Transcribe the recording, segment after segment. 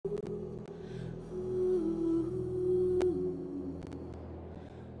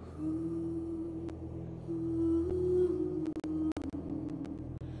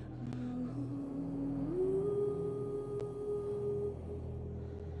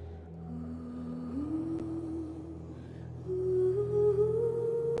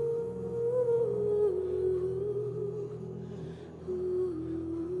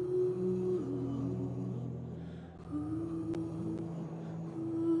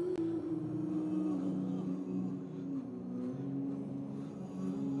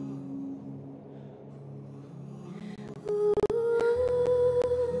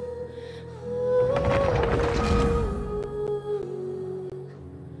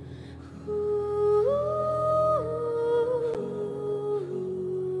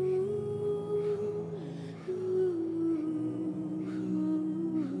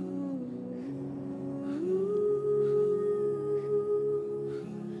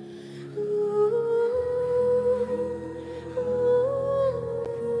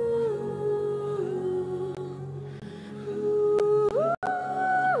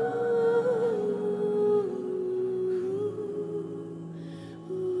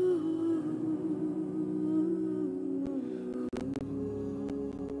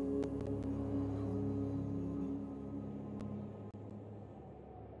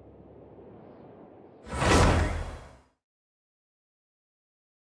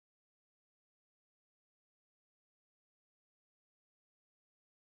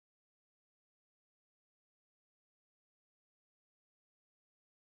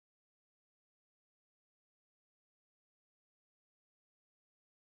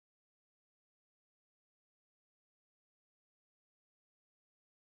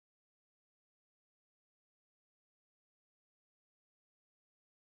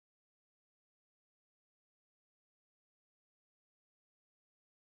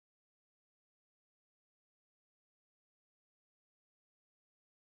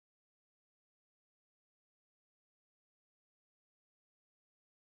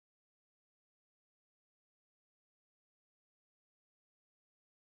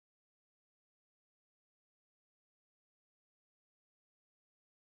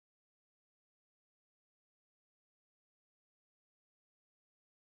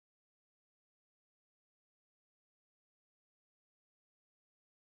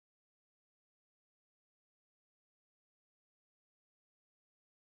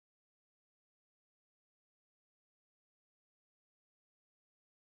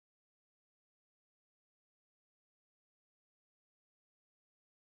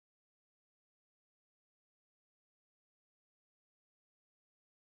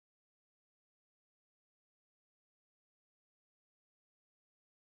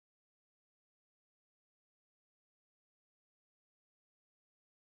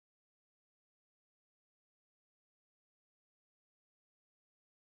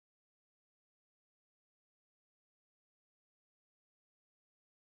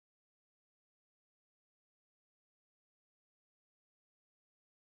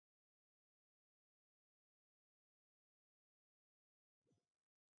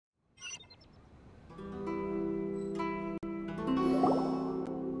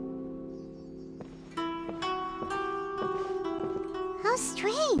How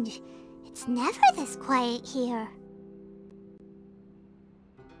strange. It's never this quiet here.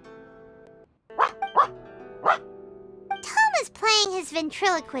 Toma's playing his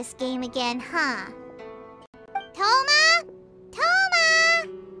ventriloquist game again, huh? Toma? Toma!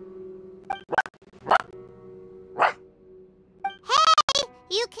 Hey,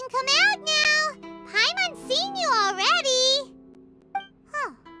 you can come out now. Paimon's seen you already.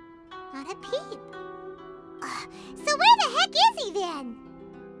 Huh, not a peep. So where the heck is he then?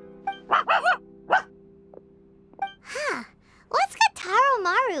 Huh, what's got Taro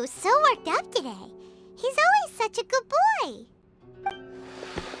Maru so worked up today? He's always such a good boy.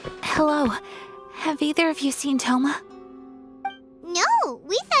 Hello. Have either of you seen Toma? No,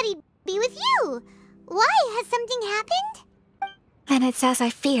 we thought he'd be with you. Why? Has something happened? Then it's as I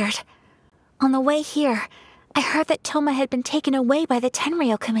feared. On the way here, I heard that Toma had been taken away by the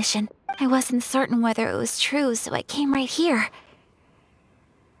Tenryou Commission. I wasn't certain whether it was true, so I came right here.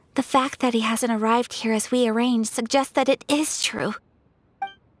 The fact that he hasn't arrived here as we arranged suggests that it is true.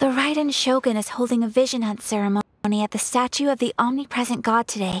 The Raiden Shogun is holding a vision hunt ceremony at the statue of the omnipresent god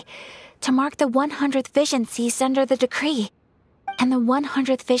today to mark the 100th vision seized under the decree. And the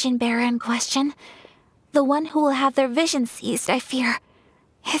 100th vision bearer in question, the one who will have their vision seized, I fear,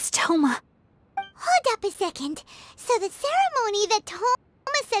 is Toma. Hold up a second. So the ceremony that Toma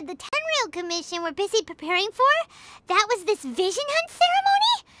said the Tenryou Commission were busy preparing for, that was this vision hunt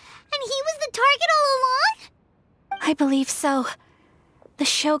ceremony? And he was the target all along? I believe so. The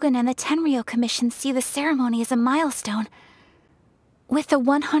Shogun and the Tenryou Commission see the ceremony as a milestone. With the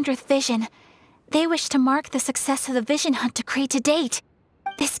 100th vision, they wish to mark the success of the vision hunt decree to date.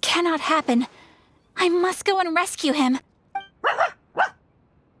 This cannot happen. I must go and rescue him.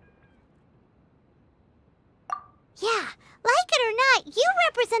 Yeah, like it or not, you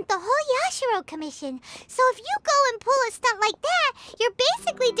represent the whole Yashiro Commission. So if you go and pull a stunt like that, you're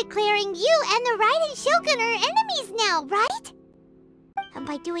basically declaring you and the Raiden Shogun are enemies now, right? And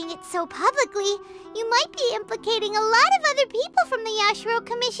by doing it so publicly, you might be implicating a lot of other people from the Yashiro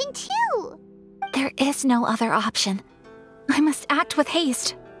Commission too. There is no other option. I must act with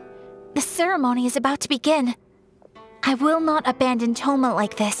haste. The ceremony is about to begin. I will not abandon Toma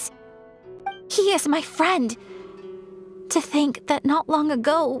like this. He is my friend. To think that not long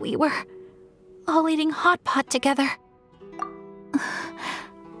ago we were all eating hot pot together.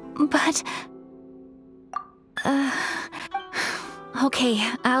 But... Okay,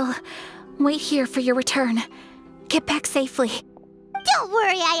 I'll wait here for your return. Get back safely. Don't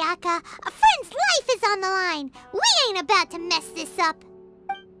worry, Ayaka. A friend's life is on the line. We ain't about to mess this up.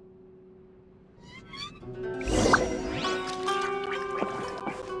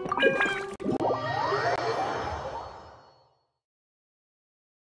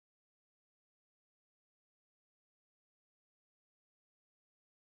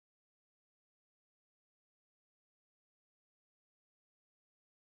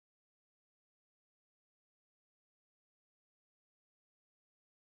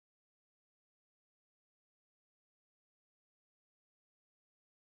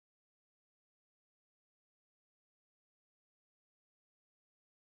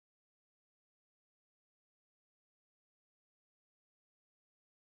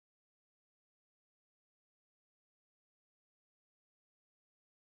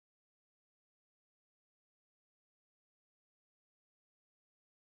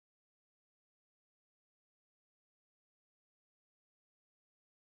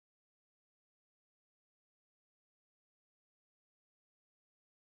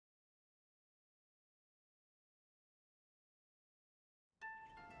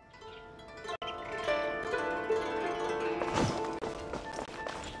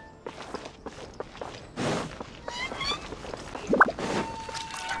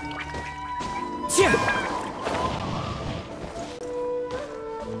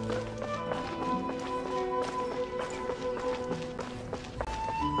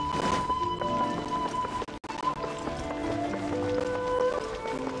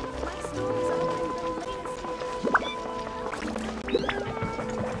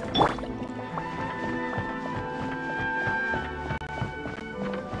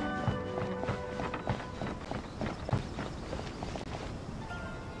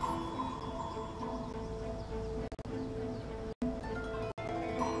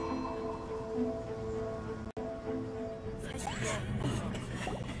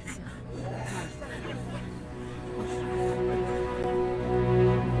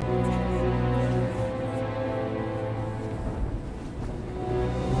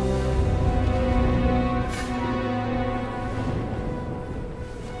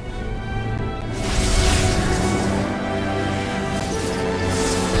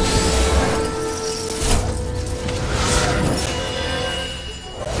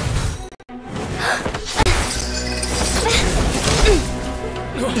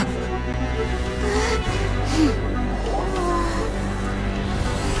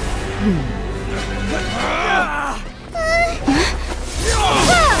 Capable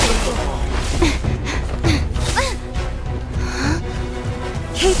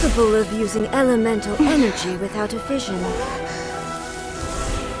of using elemental energy without a fission.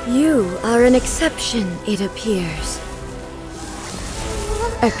 You are an exception, it appears.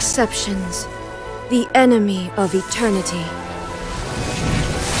 Exceptions. The enemy of eternity.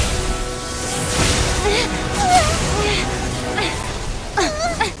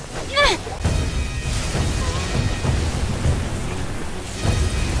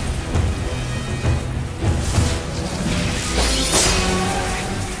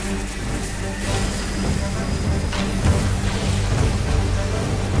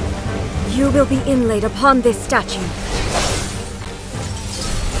 You will be inlaid upon this statue.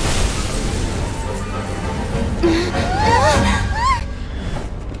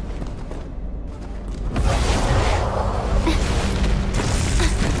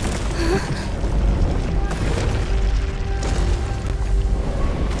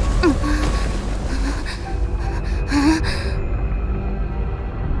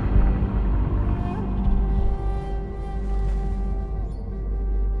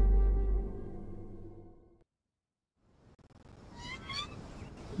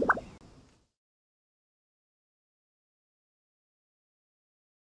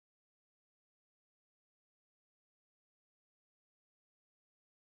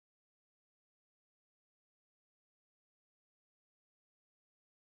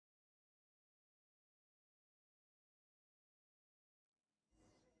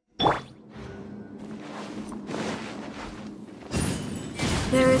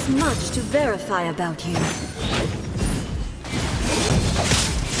 There is much to verify about you.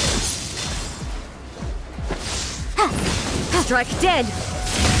 Strike dead!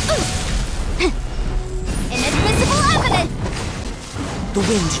 Inadmissible evidence! The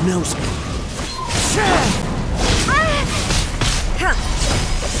wind knows me.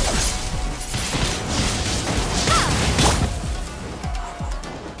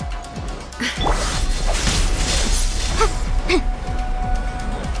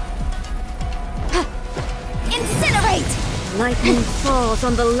 Incinerate! Lightning falls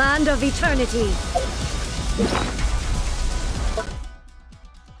on the land of eternity.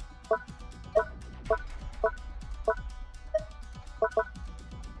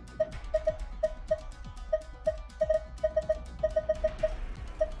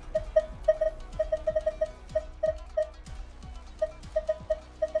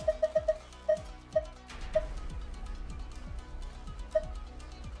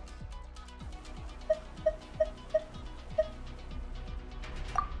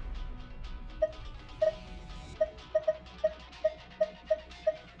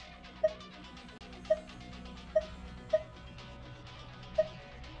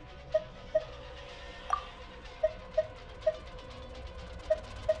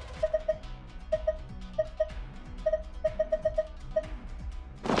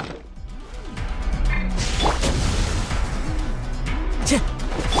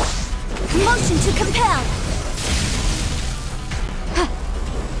 Motion to compel!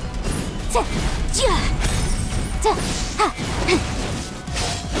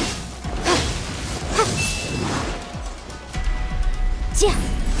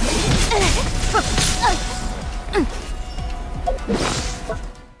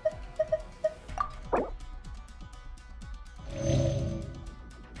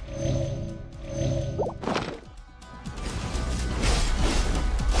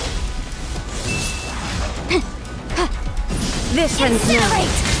 This ends now.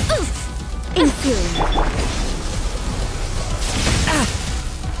 Inferior.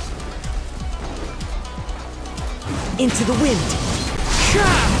 Into the wind.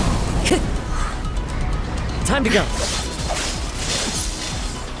 Time to go.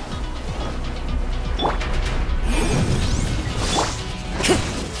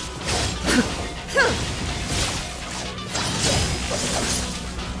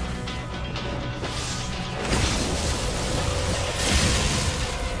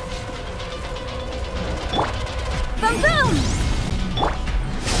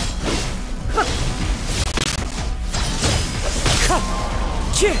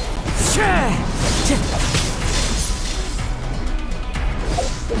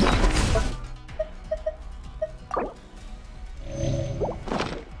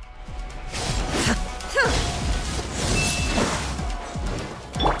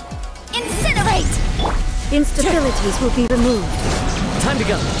 Instabilities will be removed. Time to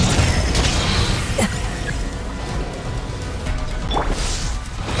go.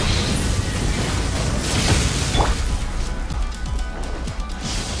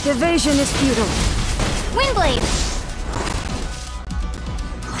 Evasion is futile. Windblade!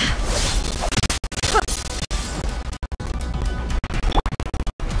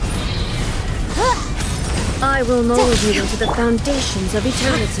 I will mold you into the foundations of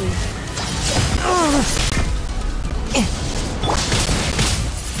eternity.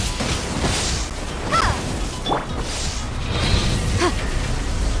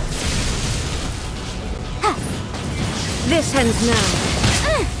 This ends now.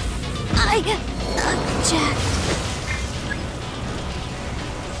 Jack.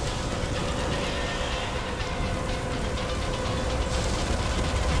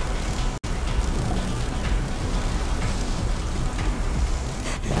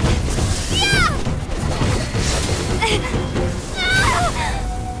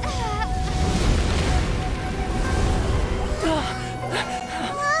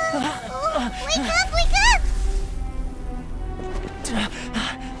 Wake up, wake up!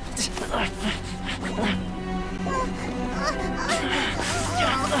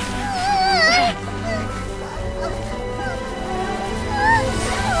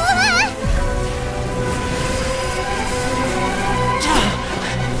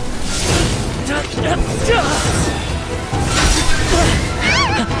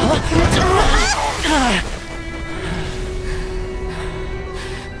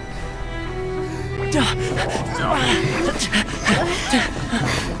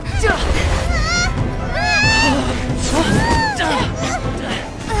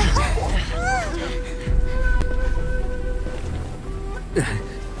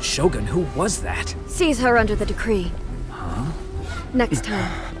 Shogun, who was that? Seize her under the decree. Huh? Next time,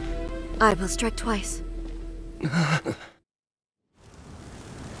 I will strike twice.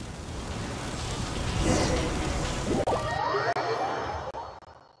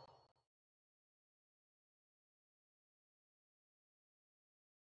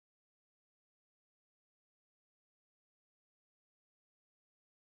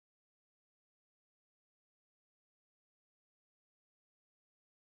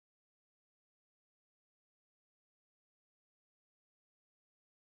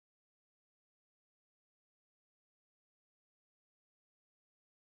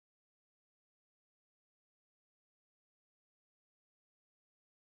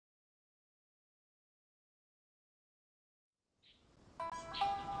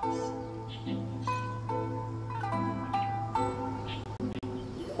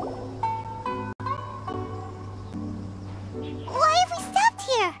 Why have we stopped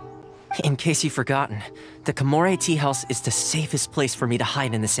here? In case you've forgotten, the Komore Tea House is the safest place for me to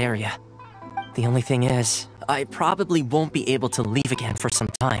hide in this area. The only thing is, I probably won't be able to leave again for some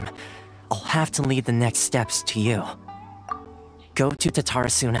time. I'll have to leave the next steps to you. Go to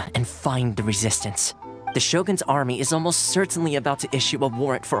Tatarasuna and find the Resistance. The Shogun's army is almost certainly about to issue a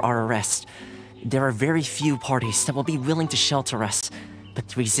warrant for our arrest. There are very few parties that will be willing to shelter us, but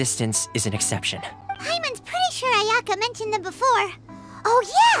the Resistance is an exception. Paimon's pretty sure Ayaka mentioned them before. Oh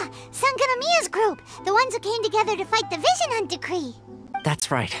yeah! Sangonimiya's group! The ones who came together to fight the Vision Hunt Decree! That's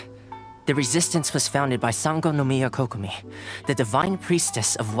right. The Resistance was founded by Sangonimiya Kokomi, the divine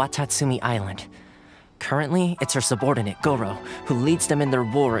priestess of Watatsumi Island. Currently, it's her subordinate, Gorou, who leads them in their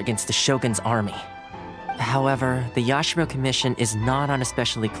war against the Shogun's army. However, the Yashiro Commission is not on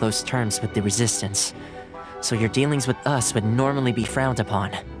especially close terms with the Resistance, so your dealings with us would normally be frowned upon.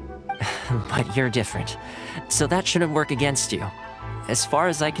 But you're different, so that shouldn't work against you. As far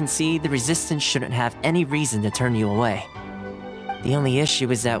as I can see, the Resistance shouldn't have any reason to turn you away. The only issue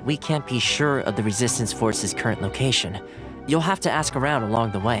is that we can't be sure of the Resistance Force's current location. You'll have to ask around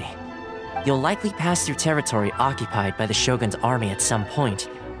along the way. You'll likely pass through territory occupied by the Shogun's army at some point,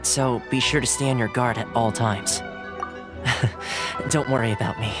 so be sure to stay on your guard at all times. Don't worry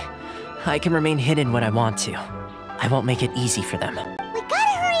about me. I can remain hidden when I want to. I won't make it easy for them. We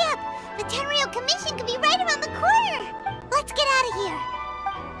gotta hurry up! The Tenryou Commission could be right around the corner! Let's get out of here!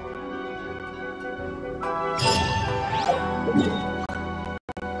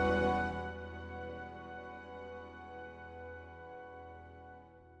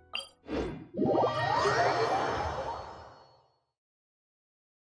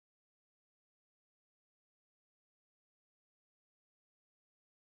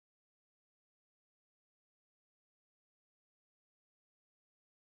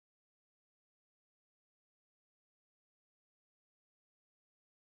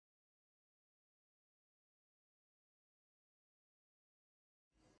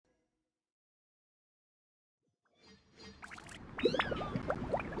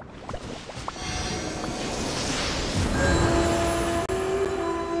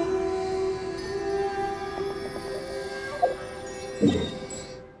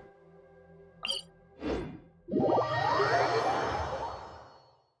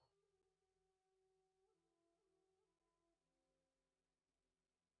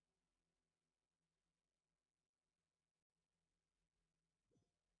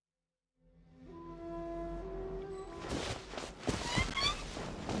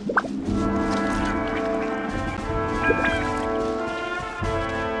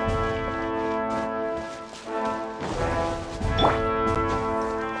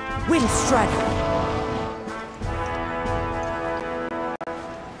 Wind Strider!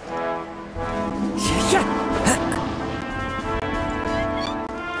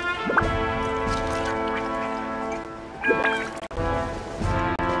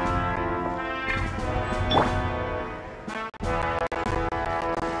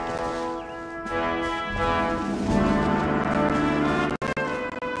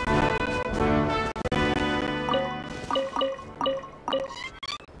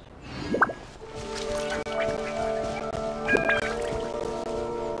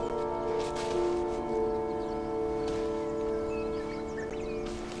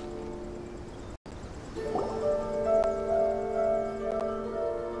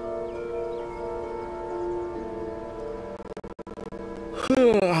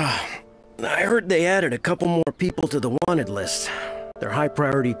 I heard they added a couple more people to the wanted list. They're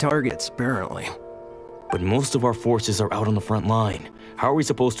high-priority targets, apparently. But most of our forces are out on the front line. How are we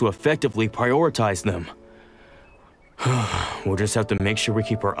supposed to effectively prioritize them? We'll just have to make sure we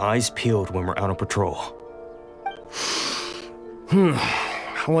keep our eyes peeled when we're out on patrol.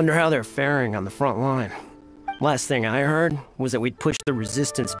 I wonder how they're faring on the front line. Last thing I heard was that we'd pushed the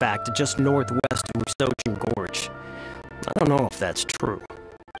resistance back to just northwest of Rusochin Gorge. I don't know if that's true.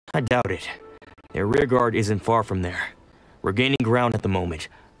 I doubt it. Their rear guard isn't far from there. We're gaining ground at the moment,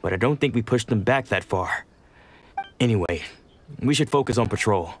 but I don't think we pushed them back that far. Anyway, we should focus on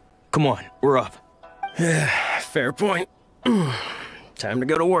patrol. Come on, we're up. Fair point. Time to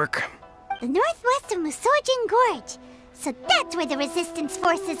go to work. The northwest of Musojin Gorge. So that's where the resistance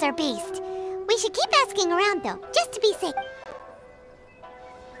forces are based. We should keep asking around though, just to be safe.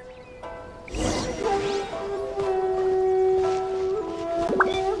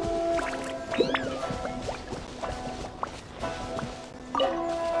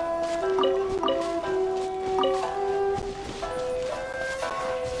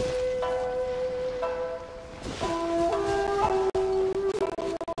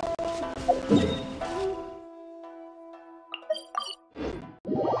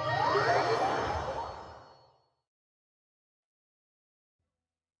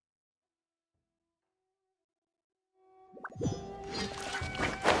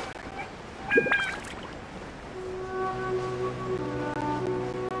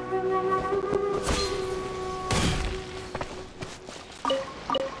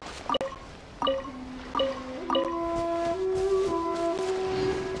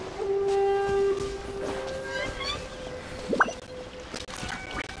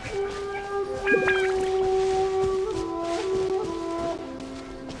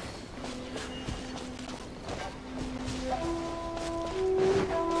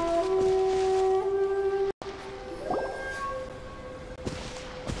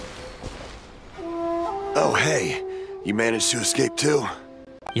 Oh, hey. You managed to escape too?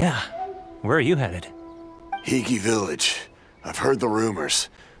 Yeah. Where are you headed? Higi Village. I've heard the rumors,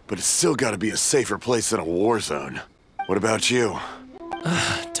 but it's still gotta be a safer place than a war zone. What about you?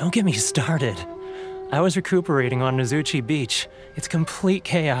 Don't get me started. I was recuperating on Nozuchi Beach. It's complete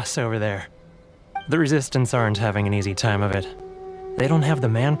chaos over there. The Resistance aren't having an easy time of it. They don't have the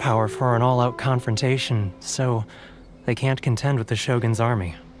manpower for an all-out confrontation, so they can't contend with the Shogun's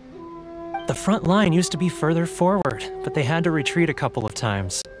army. The front line used to be further forward, but they had to retreat a couple of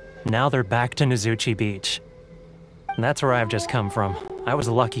times. Now they're back to Nozuchi Beach. And that's where I've just come from. I was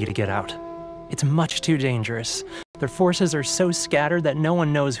lucky to get out. It's much too dangerous. Their forces are so scattered that no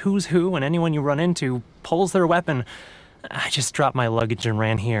one knows who's who, and anyone you run into pulls their weapon. I just dropped my luggage and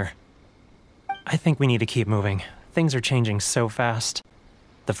ran here. I think we need to keep moving. Things are changing so fast.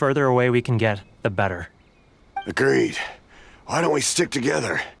 The further away we can get, the better. Agreed. Why don't we stick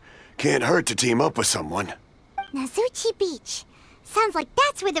together? Can't hurt to team up with someone. Nozuchi Beach. Sounds like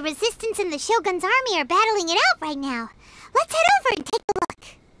that's where the Resistance and the Shogun's army are battling it out right now. Let's head over and take a look.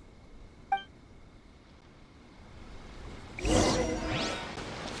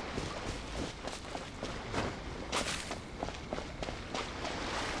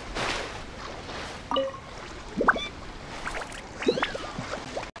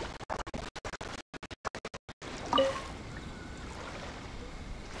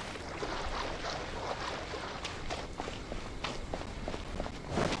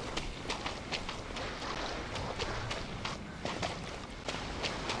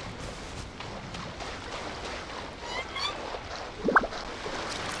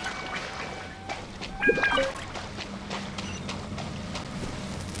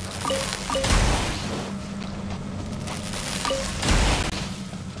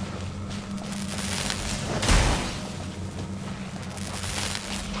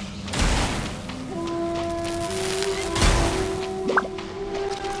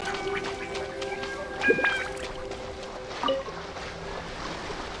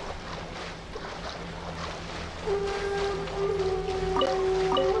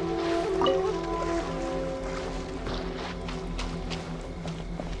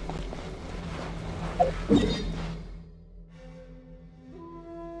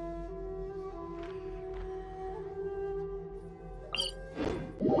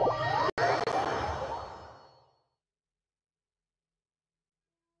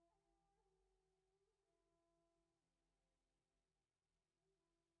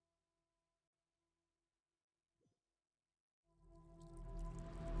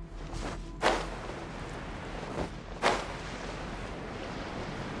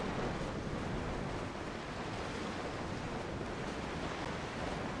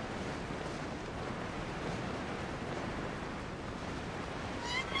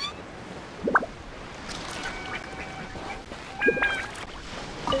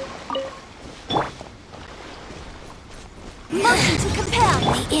 Motion to compel.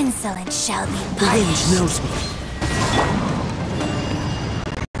 The insolent shall be punished. The range knows me.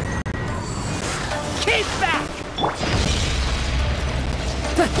 Keep back!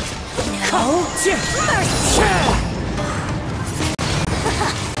 No mercy.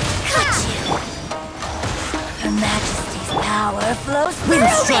 Cut you. Her Majesty's power flows through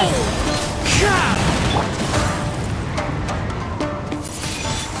me.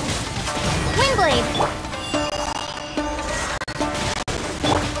 Windblade.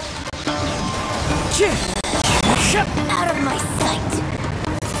 Out of my sight!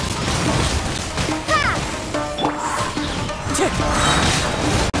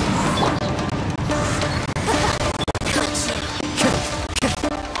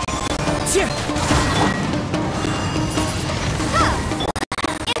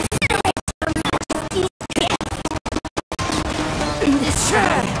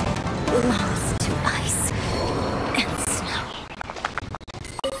 Belongs to ice and snow.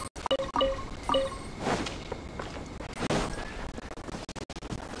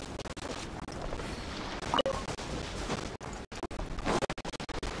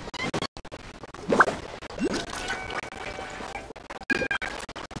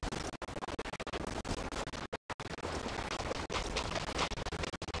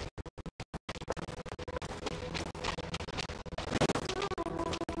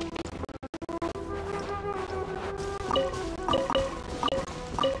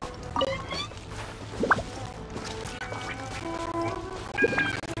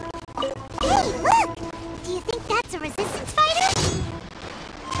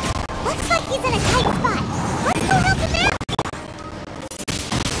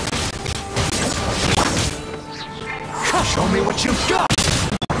 Show me what you've got!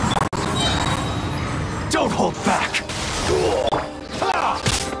 Don't hold back!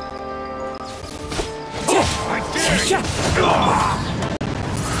 I dare you!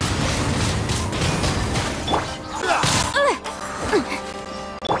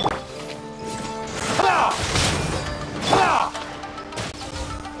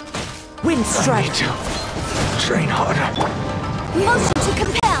 Wind strike! I need to train harder. Motion to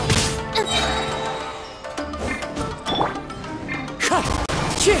compel!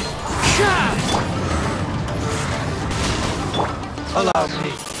 Allow me.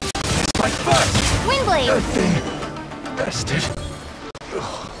 It's my first! Windblade! Good thing. Bested.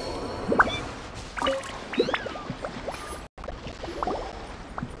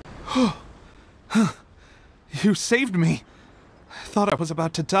 You saved me. I thought I was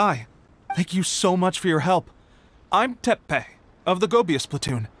about to die. Thank you so much for your help. I'm Teppei, of the Gobius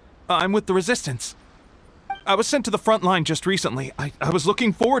platoon. I'm with the Resistance. I was sent to the front line just recently. I was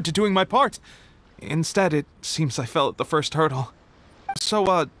looking forward to doing my part. Instead, it seems I fell at the first hurdle.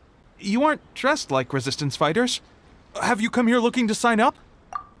 So, you aren't dressed like Resistance fighters? Have you come here looking to sign up?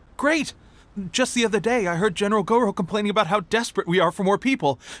 Great! Just the other day, I heard General Gorou complaining about how desperate we are for more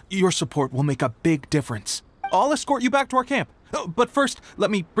people. Your support will make a big difference. I'll escort you back to our camp. But first, let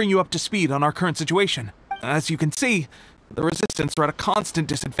me bring you up to speed on our current situation. As you can see, the Resistance are at a constant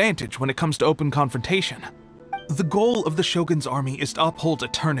disadvantage when it comes to open confrontation. The goal of the Shogun's army is to uphold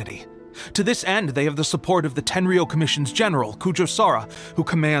eternity. To this end, they have the support of the Tenryou Commission's general, Kujosara, who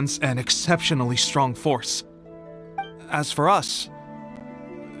commands an exceptionally strong force. As for us,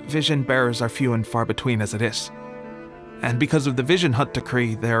 vision bearers are few and far between as it is. And because of the Vision Hut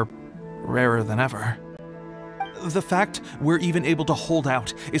decree, they're rarer than ever. The fact we're even able to hold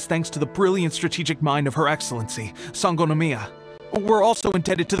out is thanks to the brilliant strategic mind of Her Excellency, Sangonimiya. We're also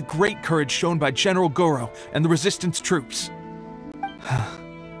indebted to the great courage shown by General Gorou and the Resistance troops.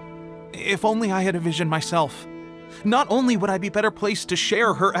 If only I had a vision myself. Not only would I be better placed to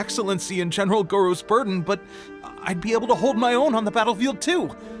share Her Excellency and General Gorou's burden, but I'd be able to hold my own on the battlefield too.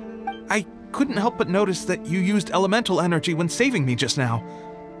 I couldn't help but notice that you used elemental energy when saving me just now.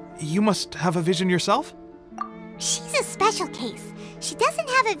 You must have a vision yourself? She's a special case. She doesn't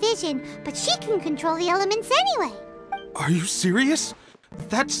have a vision, but she can control the elements anyway. Are you serious?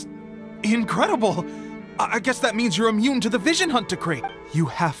 That's incredible. I guess that means you're immune to the Vision Hunt decree. You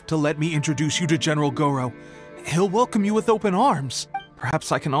have to let me introduce you to General Gorou. He'll welcome you with open arms.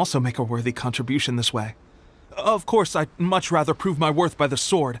 Perhaps I can also make a worthy contribution this way. Of course, I'd much rather prove my worth by the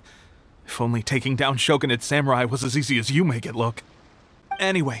sword. If only taking down Shogunate Samurai was as easy as you make it look.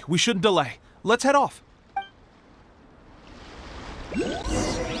 Anyway, we shouldn't delay. Let's head off.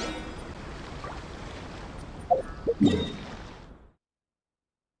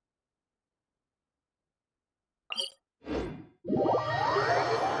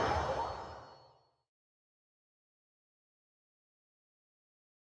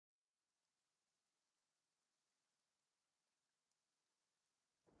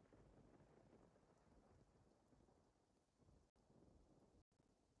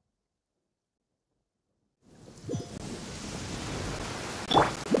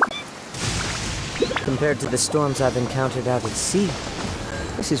 Compared to the storms I've encountered out at sea,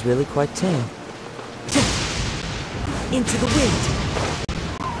 this is really quite tame. Into the wind!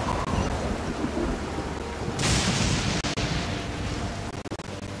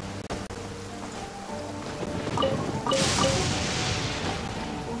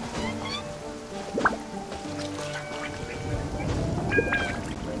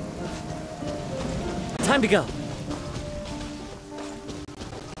 Time to go!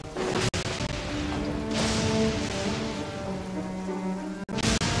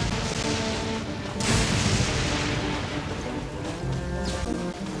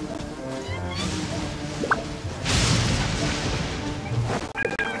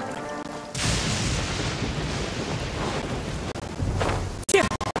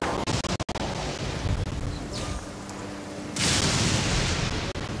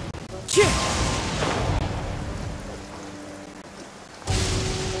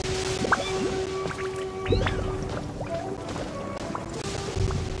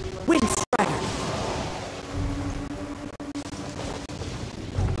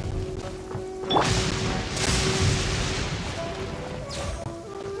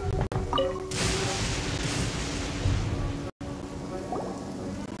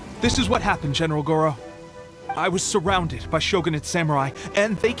 This is what happened, General Gorou. I was surrounded by Shogunate Samurai,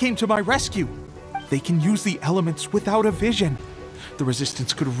 and they came to my rescue. They can use the elements without a vision. The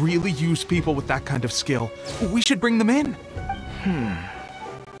Resistance could really use people with that kind of skill. We should bring them in.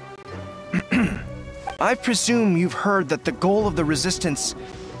 I presume you've heard that the goal of the Resistance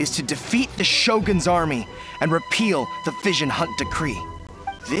is to defeat the Shogun's army and repeal the Vision Hunt decree.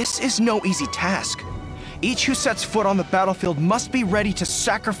 This is no easy task. Each who sets foot on the battlefield must be ready to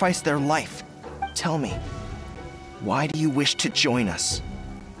sacrifice their life. Tell me, why do you wish to join us?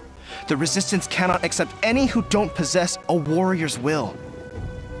 The Resistance cannot accept any who don't possess a warrior's will.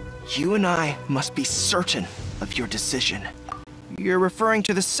 You and I must be certain of your decision. You're referring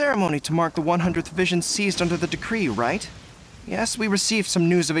to the ceremony to mark the 100th vision seized under the decree, right? Yes, we received some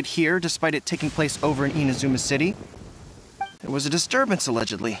news of it here, despite it taking place over in Inazuma City. There was a disturbance,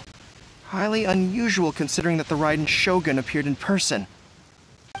 allegedly. Highly unusual considering that the Raiden Shogun appeared in person.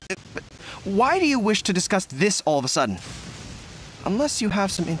 But why do you wish to discuss this all of a sudden? Unless you have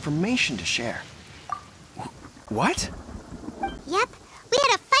some information to share. What? Yep, we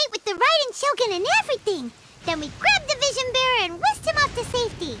had a fight with the Raiden Shogun and everything. Then we grabbed the Vision Bearer and whisked him off to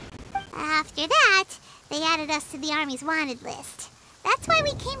safety. After that, they added us to the Army's wanted list. That's why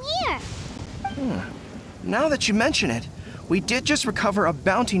we came here. Now that you mention it, we did just recover a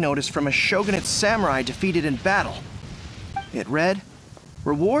bounty notice from a Shogunate samurai defeated in battle. It read,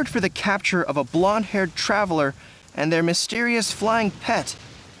 "Reward for the capture of a blonde-haired traveler and their mysterious flying pet."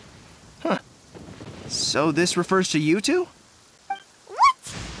 So this refers to you two?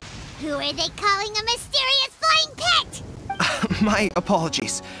 What? Who are they calling a mysterious flying pet? My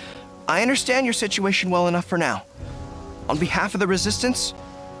apologies. I understand your situation well enough for now. On behalf of the Resistance,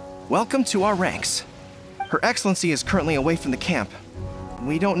 welcome to our ranks. Her Excellency is currently away from the camp.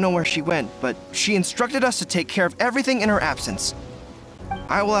 We don't know where she went, but she instructed us to take care of everything in her absence.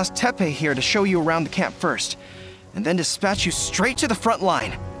 I will ask Teppei here to show you around the camp first, and then dispatch you straight to the front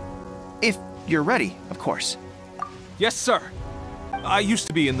line. If you're ready, of course. Yes, sir. I used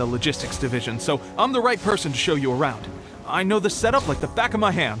to be in the logistics division, so I'm the right person to show you around. I know the setup like the back of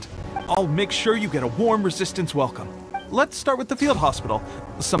my hand. I'll make sure you get a warm Resistance welcome. Let's start with the field hospital.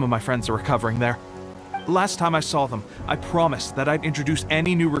 Some of my friends are recovering there. Last time I saw them, I promised that I'd introduce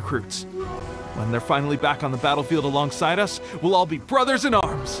any new recruits. When they're finally back on the battlefield alongside us, we'll all be brothers in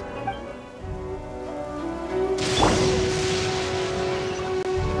arms.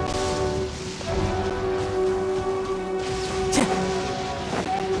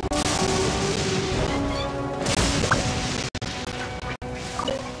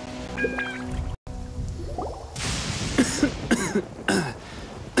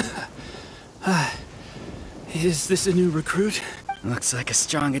 Is this a new recruit? Looks like a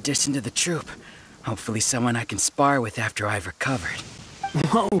strong addition to the troop. Hopefully someone I can spar with after I've recovered.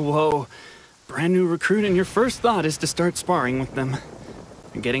 Whoa, whoa. Brand new recruit and your first thought is to start sparring with them.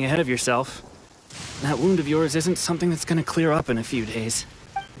 You're getting ahead of yourself. That wound of yours isn't something that's gonna clear up in a few days.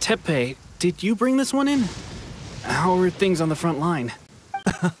 Teppei, did you bring this one in? How are things on the front line?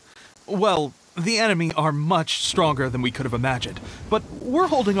 Well, the enemy are much stronger than we could have imagined, but we're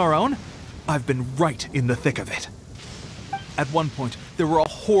holding our own. I've been right in the thick of it. At one point, there were a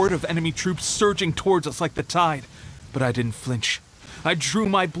horde of enemy troops surging towards us like the tide, but I didn't flinch. I drew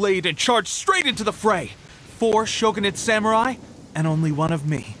my blade and charged straight into the fray. 4 shogunate samurai, and only 1 of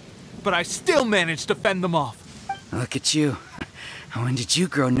me. But I still managed to fend them off. Look at you. When did you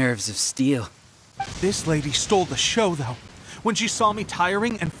grow nerves of steel? This lady stole the show, though. When she saw me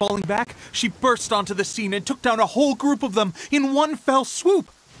tiring and falling back, she burst onto the scene and took down a whole group of them in one fell swoop.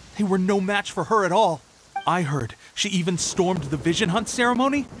 They were no match for her at all. I heard she even stormed the vision hunt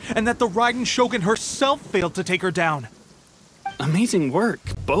ceremony, and that the Raiden Shogun herself failed to take her down. Amazing work,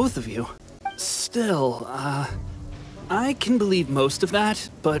 both of you. Still, I can believe most of that,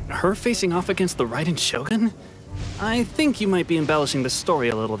 but her facing off against the Raiden Shogun? I think you might be embellishing the story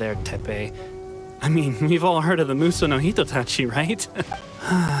a little there, Teppei. I mean, we've all heard of the Muso no Hitotachi, right?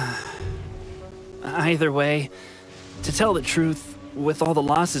 Either way, to tell the truth, with all the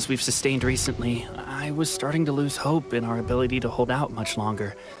losses we've sustained recently, I was starting to lose hope in our ability to hold out much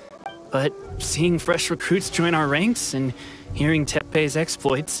longer. But seeing fresh recruits join our ranks and hearing Teppei's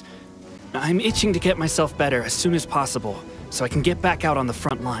exploits, I'm itching to get myself better as soon as possible, so I can get back out on the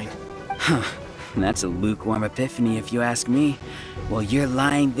front line. Huh. That's a lukewarm epiphany if you ask me. While you're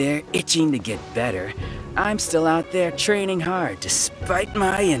lying there itching to get better, I'm still out there training hard despite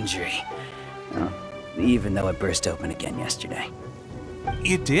my injury. Well, even though it burst open again yesterday.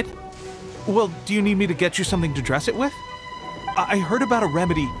 It did? Well, do you need me to get you something to dress it with? I heard about a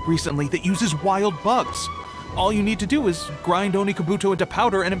remedy recently that uses wild bugs. All you need to do is grind Onikabuto into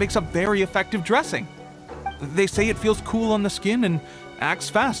powder and it makes a very effective dressing. They say it feels cool on the skin and acts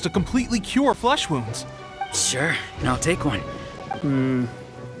fast to completely cure flesh wounds. Sure, I'll take one.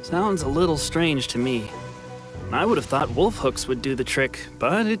 Sounds a little strange to me. I would have thought wolf hooks would do the trick,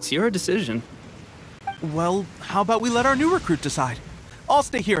 but it's your decision. Well, how about we let our new recruit decide? I'll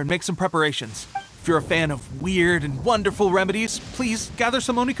stay here and make some preparations. If you're a fan of weird and wonderful remedies, please gather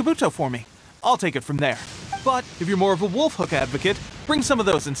some Onikabuto for me. I'll take it from there. But if you're more of a wolf hook advocate, bring some of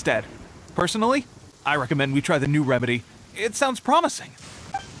those instead. Personally, I recommend we try the new remedy. It sounds promising.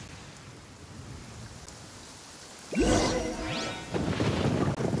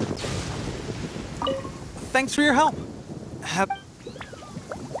 Thanks for your help.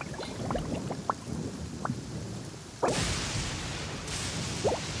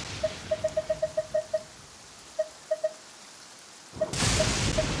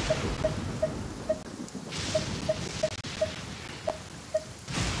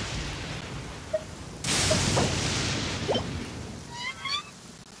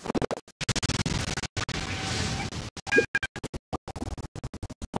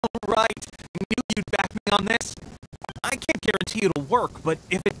 Right, knew you'd back me on this. I can't guarantee it'll work, but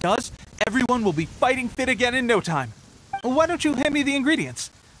if it does, everyone will be fighting fit again in no time. Why don't you hand me the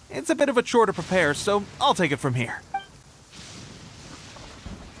ingredients? It's a bit of a chore to prepare, so I'll take it from here.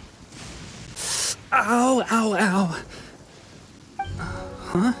 Ow, ow, ow.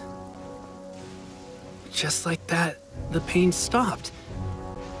 Huh? Just like that, the pain stopped.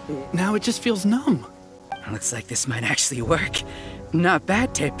 Now it just feels numb. Looks like this might actually work. Not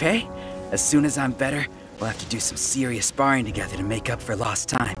bad, Teppei. As soon as I'm better, we'll have to do some serious sparring together to make up for lost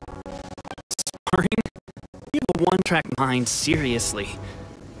time. Sparring? You have a one-track mind, seriously.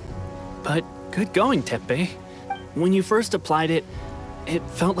 But good going, Teppei. When you first applied it, it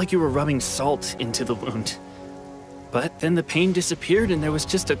felt like you were rubbing salt into the wound. But then the pain disappeared and there was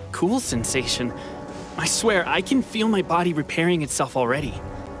just a cool sensation. I swear, I can feel my body repairing itself already.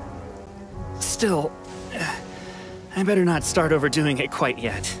 Still, I better not start overdoing it quite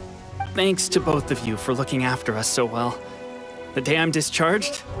yet. Thanks to both of you for looking after us so well. The day I'm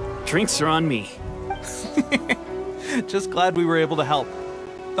discharged, drinks are on me. Just glad we were able to help.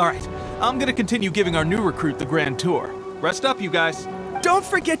 Alright, I'm gonna continue giving our new recruit the grand tour. Rest up, you guys. Don't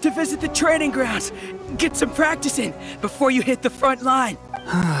forget to visit the training grounds. Get some practice in before you hit the front line.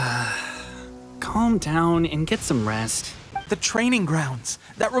 Calm down and get some rest. The training grounds.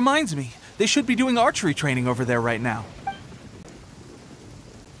 That reminds me. They should be doing archery training over there right now.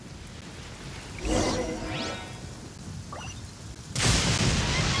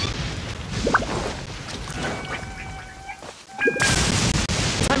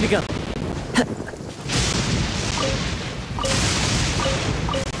 Time to go.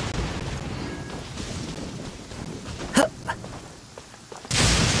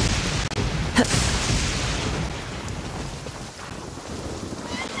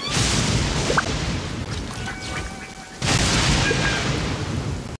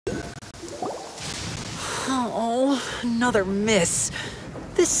 Another miss.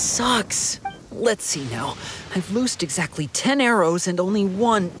 This sucks. Let's see now. I've loosed exactly 10 arrows and only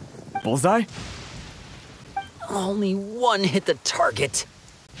one... Bullseye? Only one hit the target.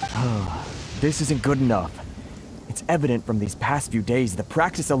 This isn't good enough. It's evident from these past few days that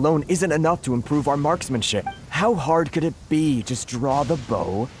practice alone isn't enough to improve our marksmanship. How hard could it be? Just draw the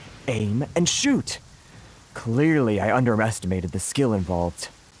bow, aim, and shoot. Clearly, I underestimated the skill involved.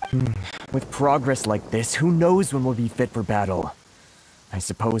 With progress like this, who knows when we'll be fit for battle? I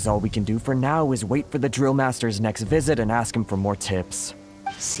suppose all we can do for now is wait for the drill master's next visit and ask him for more tips.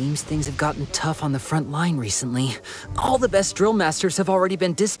 Seems things have gotten tough on the front line recently. All the best drill masters have already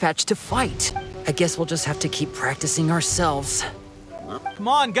been dispatched to fight. I guess we'll just have to keep practicing ourselves. Come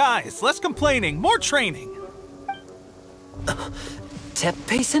on, guys, less complaining, more training.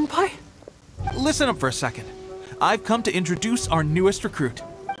 Teppei-senpai? Listen up for a second. I've come to introduce our newest recruit.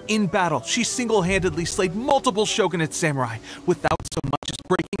 In battle, she single-handedly slayed multiple shogunate samurai without so much as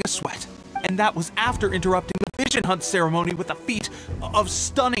breaking a sweat. And that was after interrupting the vision hunt ceremony with a feat of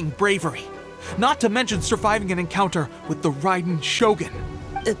stunning bravery. Not to mention surviving an encounter with the Raiden Shogun.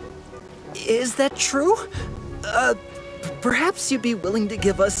 Is that true? Perhaps you'd be willing to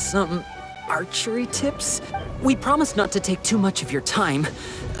give us some archery tips? We promise not to take too much of your time.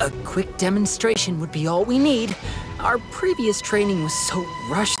 A quick demonstration would be all we need. Our previous training was so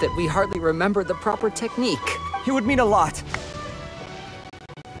rushed that we hardly remember the proper technique. It would mean a lot.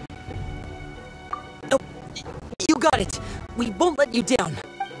 Oh, you got it. We won't let you down.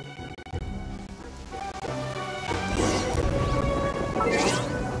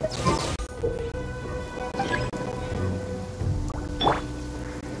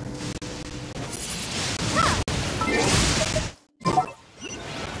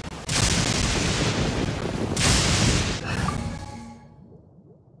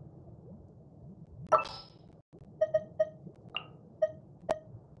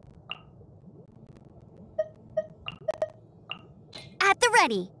 At the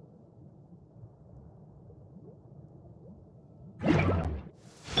ready.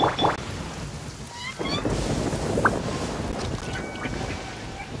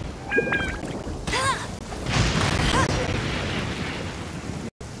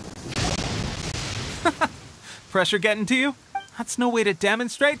 Pressure getting to you? That's no way to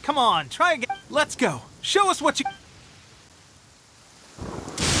demonstrate. Come on, try again. Let's go. Show us what you...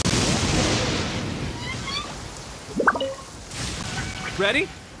 Ready?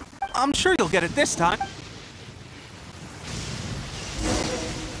 I'm sure you'll get it this time.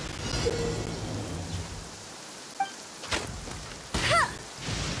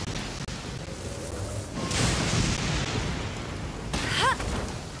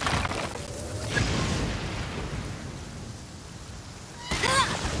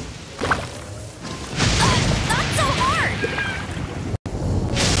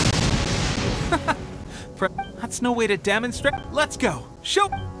 That's no way to demonstrate. Let's go. Show.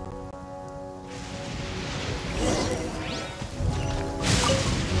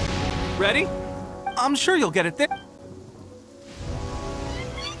 Ready? I'm sure you'll get it there.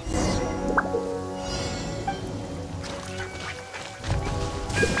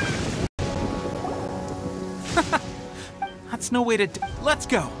 That's no way to... Let's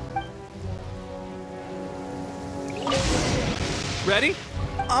go. Ready?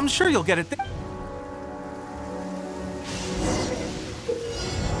 I'm sure you'll get it there.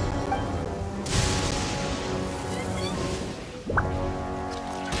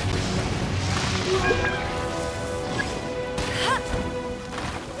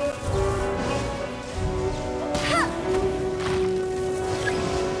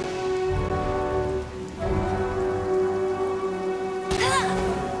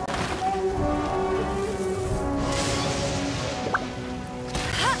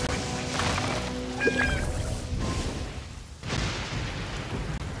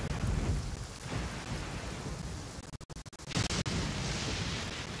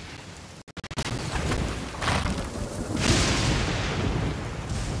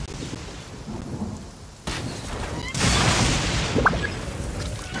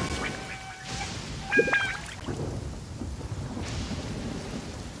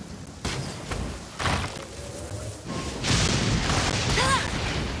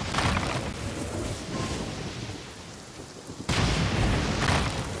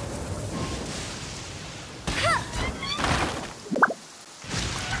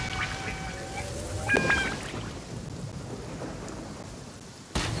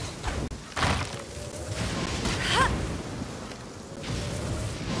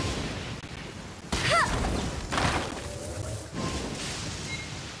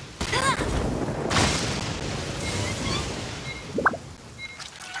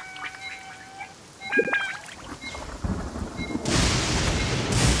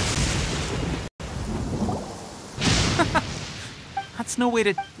 That's no way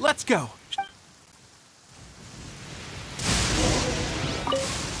to... Let's go!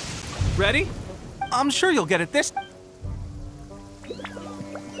 Ready? I'm sure you'll get it this...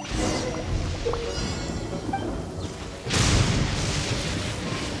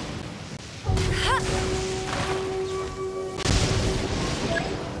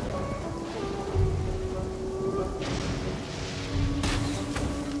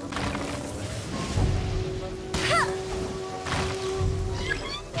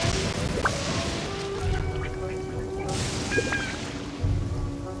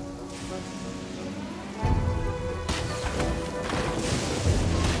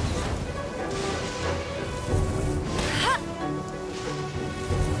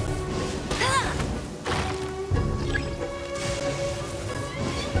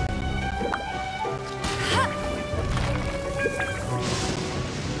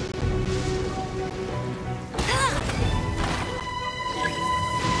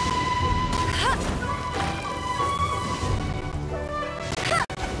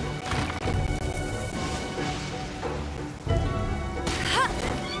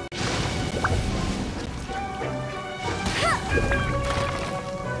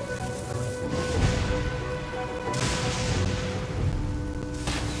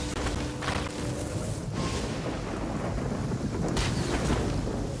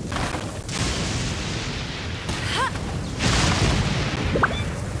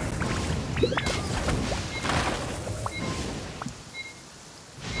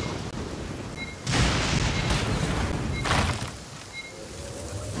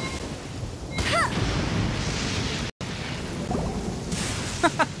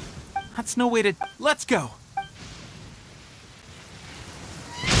 That's no way to... Let's go!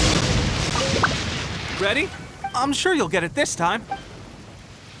 Ready? I'm sure you'll get it this time.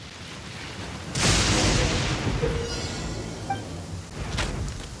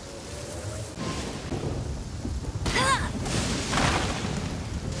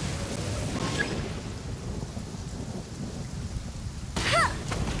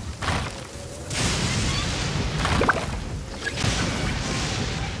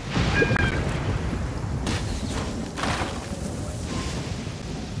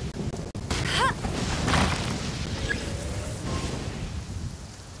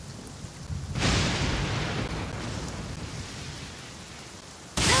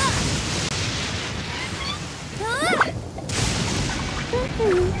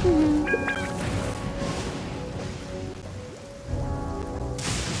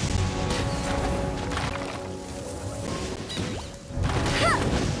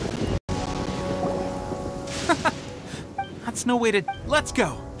 That's no way to... Let's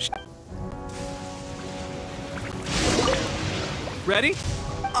go! Ready?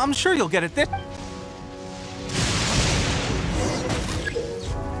 I'm sure you'll get it this...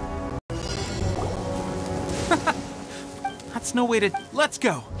 That's no way to... Let's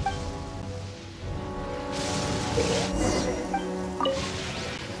go!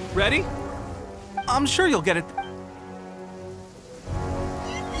 Ready? I'm sure you'll get it...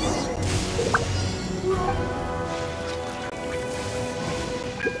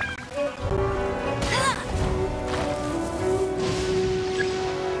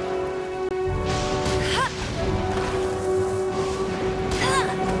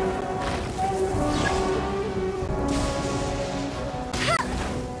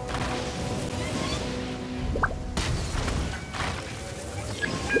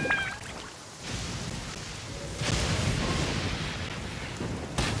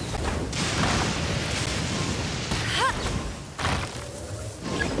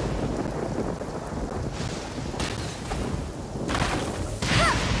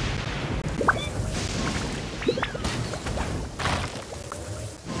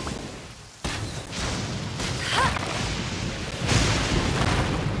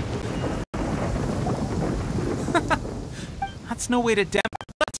 That's no way to damp.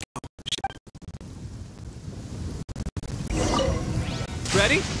 Let's go.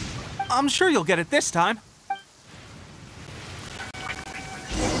 Ready? I'm sure you'll get it this time.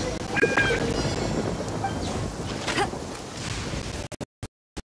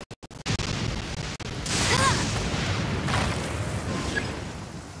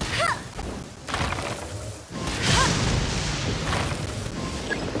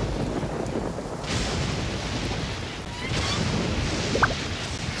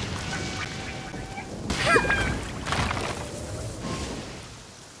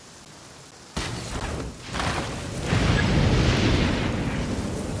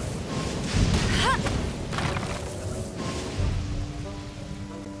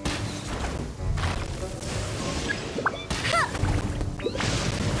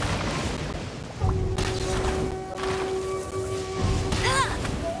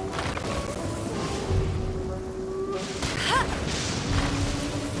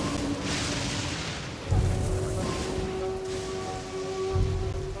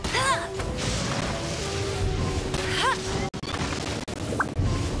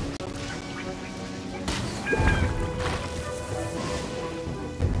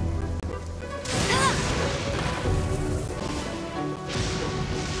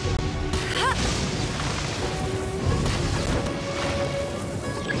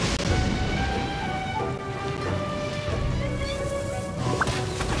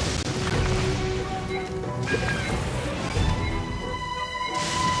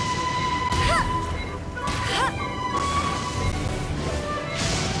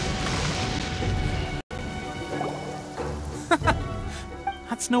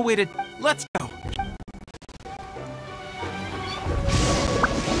 That's no way to... Let's go!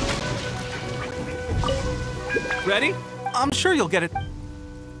 Ready? I'm sure you'll get it.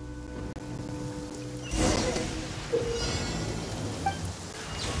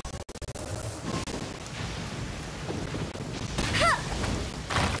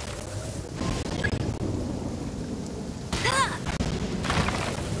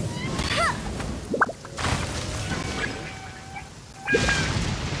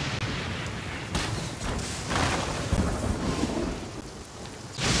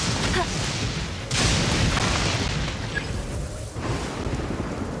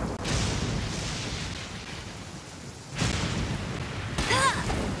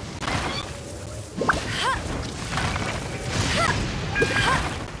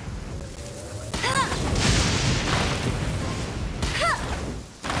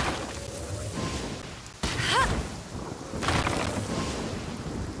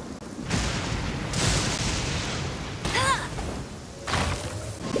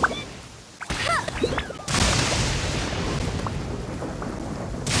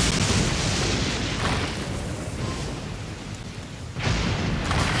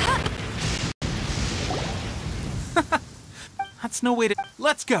 That's no way to...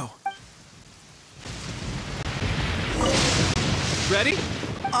 Let's go! Ready?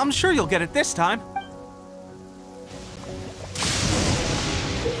 I'm sure you'll get it this time.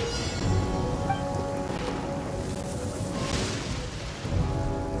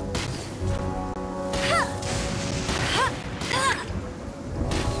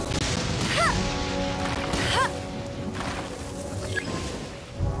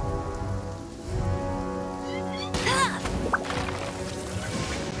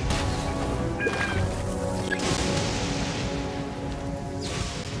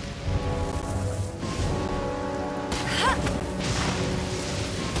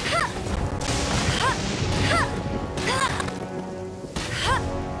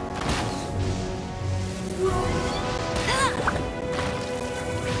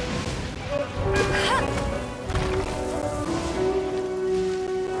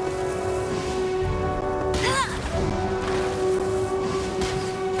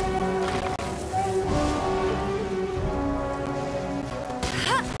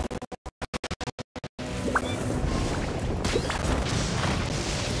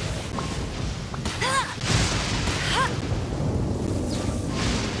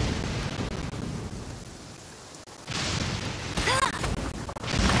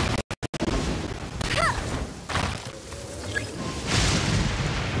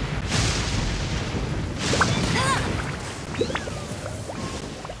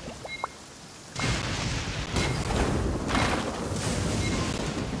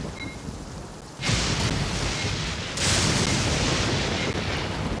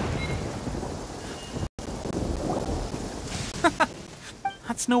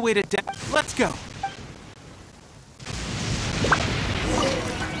 That's no way to... Let's go!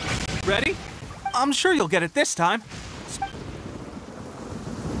 Ready? I'm sure you'll get it this time.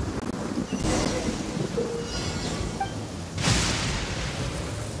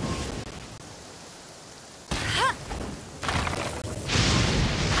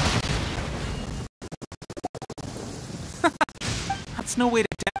 That's no way to...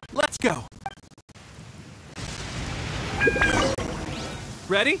 Let's go!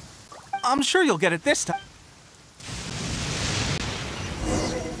 Ready? I'm sure you'll get it this time.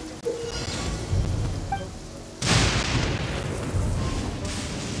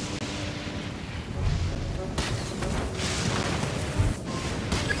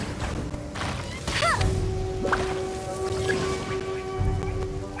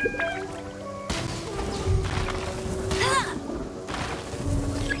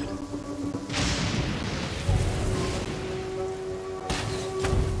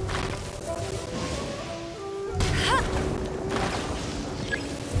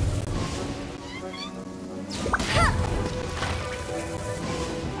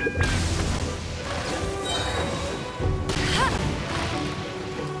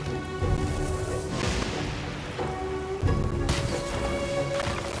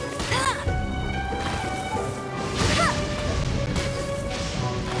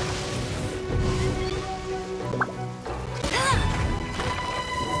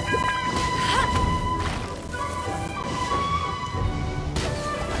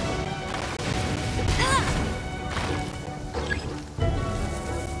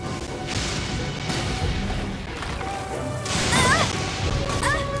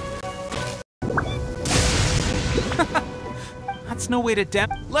 That's no way to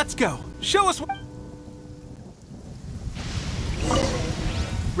Let's go! Show us what...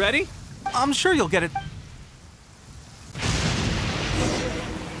 Ready? I'm sure you'll get it.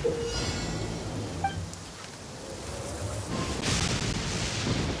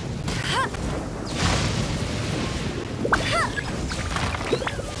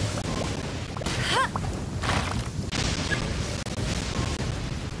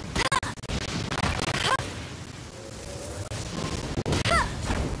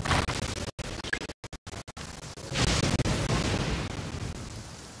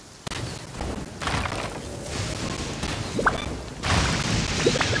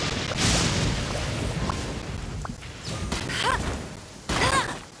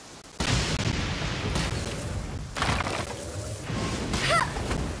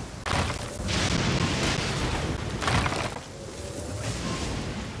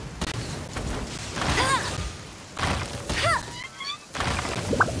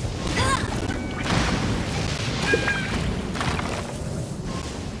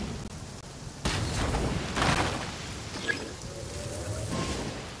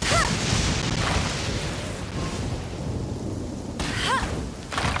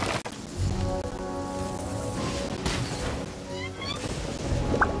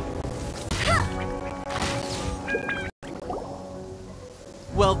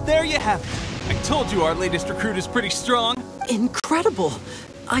 Well, there you have it. I told you our latest recruit is pretty strong. Incredible!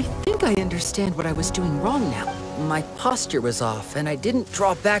 I think I understand what I was doing wrong now. My posture was off, and I didn't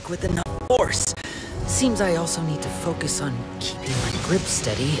draw back with enough force. Seems I also need to focus on keeping my grip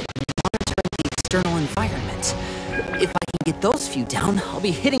steady and monitoring the external environment. If I can get those few down, I'll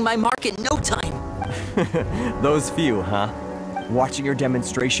be hitting my mark in no time. Those few, huh? Watching your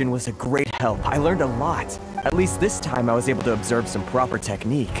demonstration was a great help. I learned a lot. At least this time I was able to observe some proper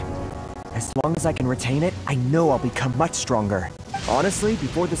technique. As long as I can retain it, I know I'll become much stronger. Honestly,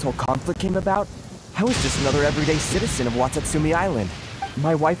 before this whole conflict came about, I was just another everyday citizen of Watatsumi Island.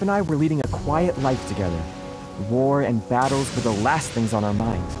 My wife and I were leading a quiet life together. War and battles were the last things on our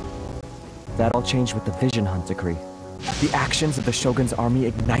minds. That all changed with the Vision Hunt decree. The actions of the Shogun's army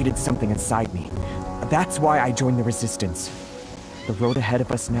ignited something inside me. That's why I joined the Resistance. The road ahead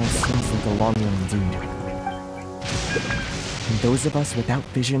of us now seems like a long one indeed. Can those of us without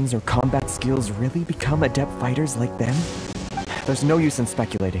visions or combat skills really become adept fighters like them? There's no use in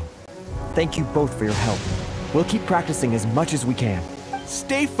speculating. Thank you both for your help. We'll keep practicing as much as we can.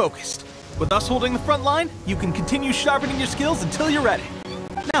 Stay focused. With us holding the front line, you can continue sharpening your skills until you're ready.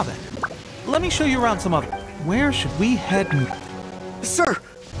 Now then, let me show you around some other. Where should we head? Sir,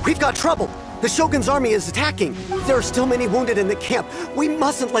 we've got trouble. The Shogun's army is attacking. There are still many wounded in the camp. We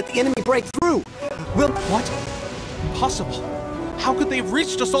mustn't let the enemy break through. What? Impossible. How could they have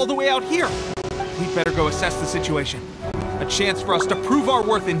reached us all the way out here? We'd better go assess the situation. A chance for us to prove our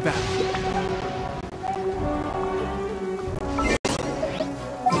worth in battle.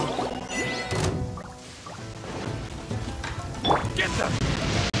 Get them!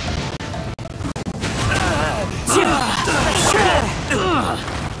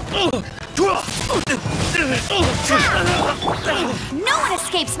 No one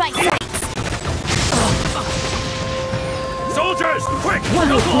escapes my sights! Soldiers, quick!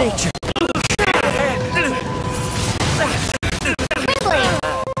 One with nature.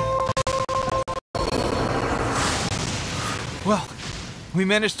 Well, we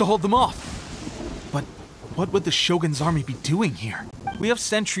managed to hold them off. But what would the Shogun's army be doing here? We have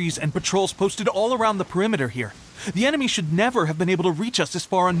sentries and patrols posted all around the perimeter here. The enemy should never have been able to reach us this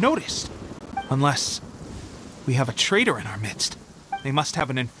far unnoticed. Unless we have a traitor in our midst. They must have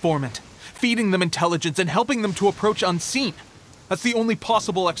an informant, feeding them intelligence and helping them to approach unseen. That's the only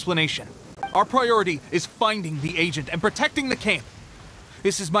possible explanation. Our priority is finding the agent and protecting the camp.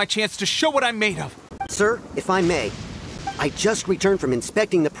 This is my chance to show what I'm made of. Sir, if I may, I just returned from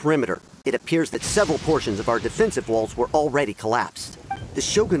inspecting the perimeter. It appears that several portions of our defensive walls were already collapsed. The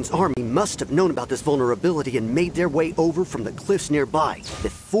Shogun's army must have known about this vulnerability and made their way over from the cliffs nearby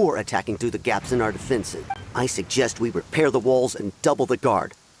before attacking through the gaps in our defenses. I suggest we repair the walls and double the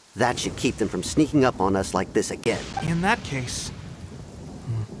guard. That should keep them from sneaking up on us like this again. In that case...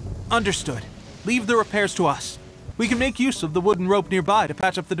 Understood. Leave the repairs to us. We can make use of the wooden rope nearby to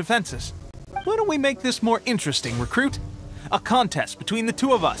patch up the defenses. Why don't we make this more interesting, recruit? A contest between the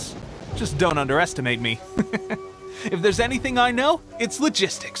two of us. Just don't underestimate me. If there's anything I know, it's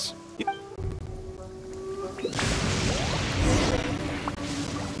logistics.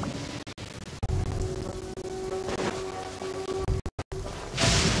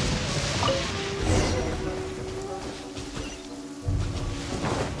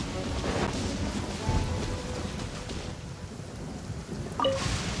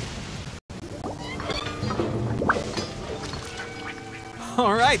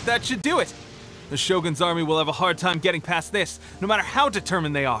 Alright, that should do it. The Shogun's army will have a hard time getting past this, no matter how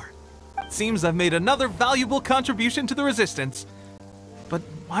determined they are. It seems I've made another valuable contribution to the Resistance. But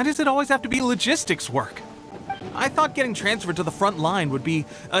why does it always have to be logistics work? I thought getting transferred to the front line would be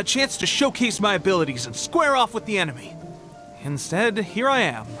a chance to showcase my abilities and square off with the enemy. Instead, here I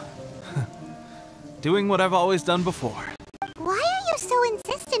am. Doing what I've always done before. Why are you so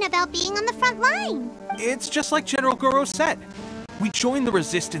insistent about being on the front line? It's just like General Gorou said. We joined the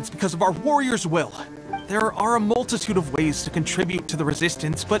Resistance because of our warrior's will. There are a multitude of ways to contribute to the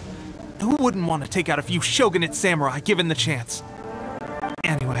Resistance, but who wouldn't want to take out a few shogunate samurai given the chance?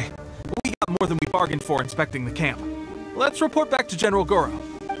 Anyway, we got more than we bargained for inspecting the camp. Let's report back to General Gorou.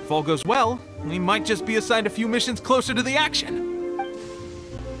 If all goes well, we might just be assigned a few missions closer to the action.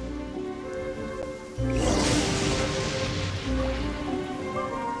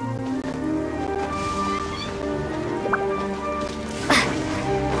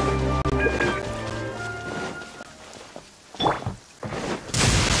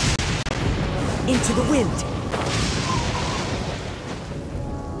 Into the wind!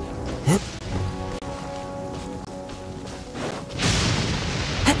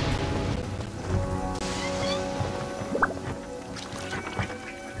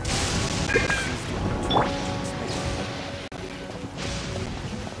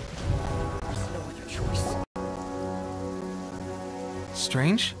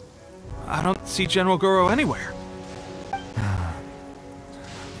 Strange. I don't see General Gorou anywhere.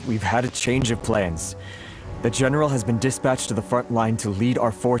 We've had a change of plans. The general has been dispatched to the front line to lead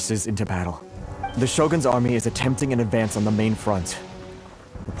our forces into battle. The Shogun's army is attempting an advance on the main front.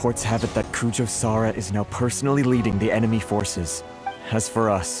 Reports have it that Kujo Sara is now personally leading the enemy forces. As for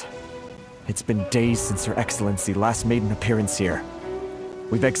us, it's been days since Her Excellency last made an appearance here.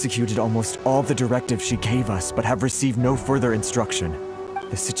 We've executed almost all the directives she gave us, but have received no further instruction.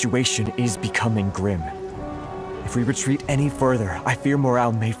 The situation is becoming grim. If we retreat any further, I fear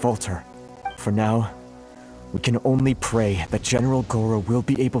morale may falter. For now, we can only pray that General Gorou will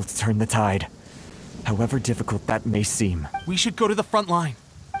be able to turn the tide, however difficult that may seem. We should go to the front line.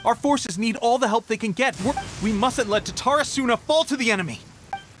 Our forces need all the help they can get. We mustn't let Tatara Suna fall to the enemy.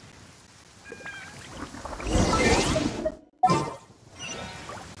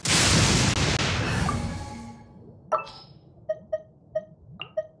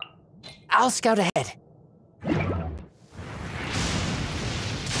 I'll scout ahead.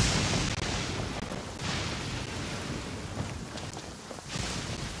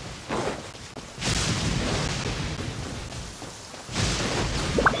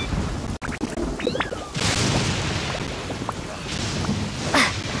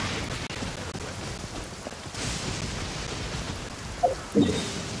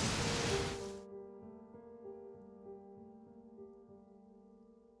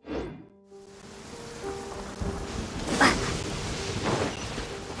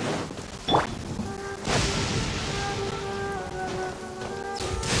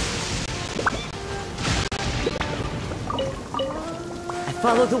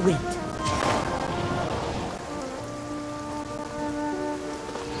 Follow the wind.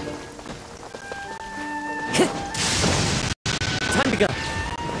 Time to go.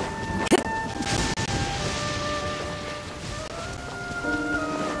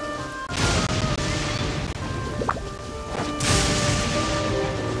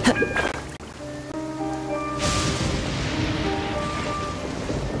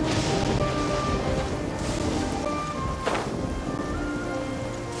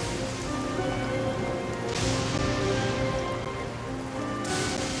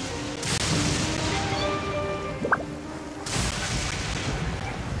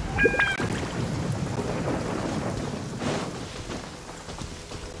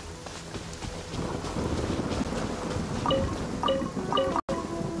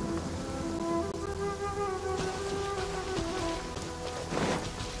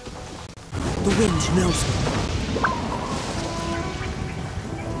 The wind knows me.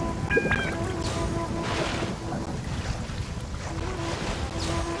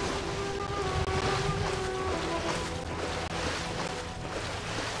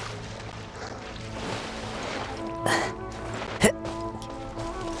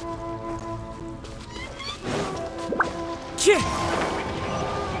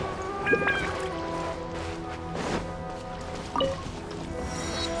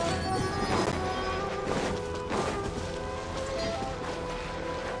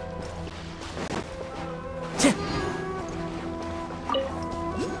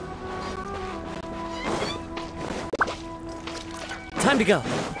 Time to go.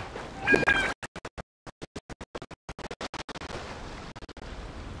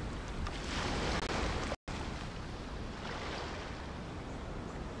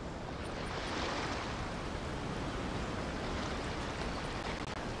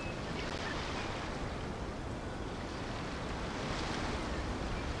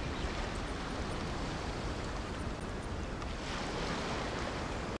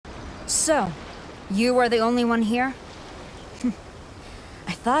 So, you are the only one here?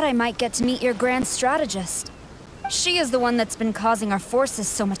 I thought I might get to meet your grand strategist. She is the one that's been causing our forces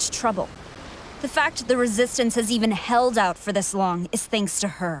so much trouble. The fact the Resistance has even held out for this long is thanks to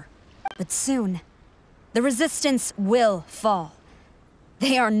her. But soon, the Resistance will fall.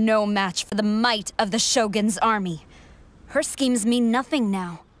 They are no match for the might of the Shogun's army. Her schemes mean nothing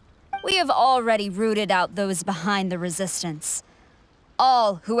now. We have already rooted out those behind the Resistance.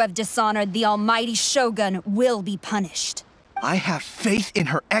 All who have dishonored the almighty Shogun will be punished. I have faith in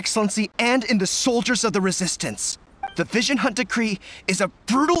Her Excellency and in the soldiers of the Resistance. The Vision Hunt Decree is a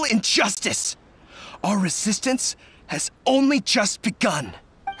brutal injustice. Our resistance has only just begun.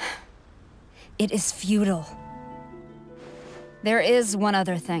 It is futile. There is one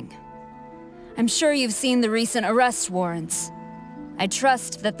other thing. I'm sure you've seen the recent arrest warrants. I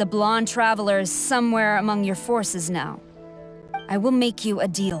trust that the blonde traveler is somewhere among your forces now. I will make you a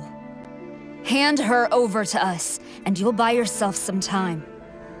deal. Hand her over to us, and you'll buy yourself some time.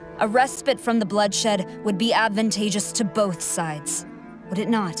 A respite from the bloodshed would be advantageous to both sides, would it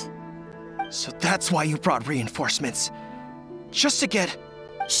not? So that's why you brought reinforcements. Just to get...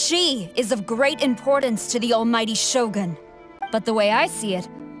 She is of great importance to the almighty Shogun. But the way I see it,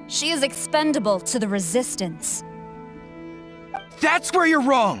 she is expendable to the Resistance. That's where you're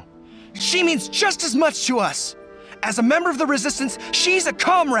wrong! She means just as much to us! As a member of the Resistance, she's a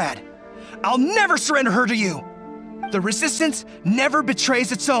comrade! I'll never surrender her to you! The Resistance never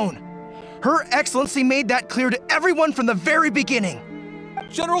betrays its own. Her Excellency made that clear to everyone from the very beginning.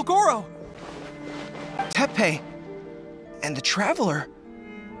 General Gorou! Teppei and the Traveler?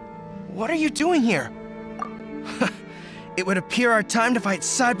 What are you doing here? It would appear our time to fight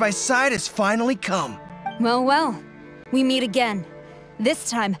side by side has finally come. Well, well. We meet again. This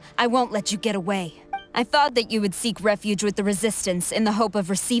time, I won't let you get away. I thought that you would seek refuge with the Resistance in the hope of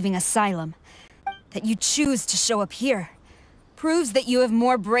receiving asylum. That you choose to show up here proves that you have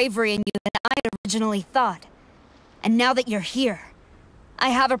more bravery in you than I had originally thought. And now that you're here, I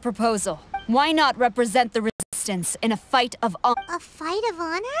have a proposal. Why not represent the Resistance in a fight of honor? A fight of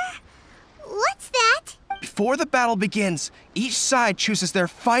honor? What's that? Before the battle begins, each side chooses their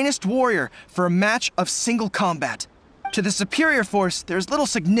finest warrior for a match of single combat. To the superior force, there's little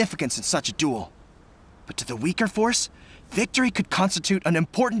significance in such a duel. But to the weaker force, victory could constitute an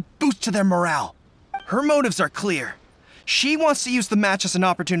important boost to their morale. Her motives are clear. She wants to use the match as an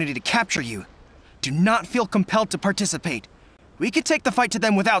opportunity to capture you. Do not feel compelled to participate. We can take the fight to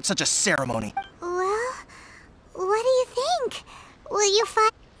them without such a ceremony. Well, what do you think? Will you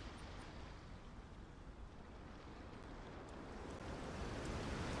fight?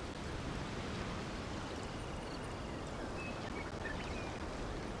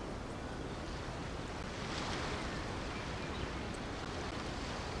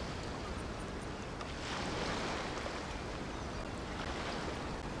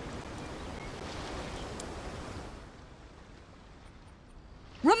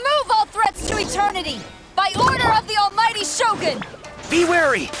 Remove all threats to eternity! By order of the almighty Shogun! Be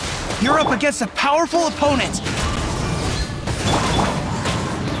wary! You're up against a powerful opponent!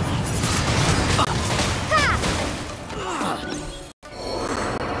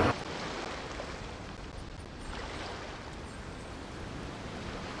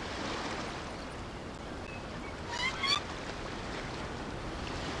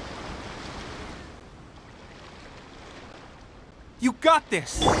 You got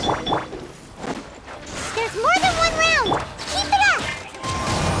this! There's more than one round! Keep it up!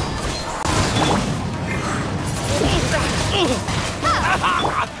 Boom!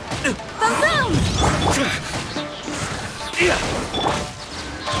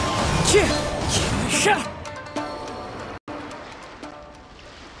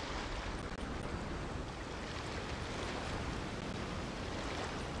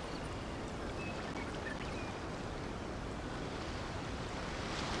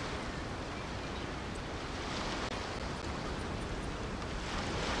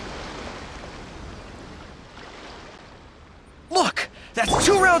 Look! That's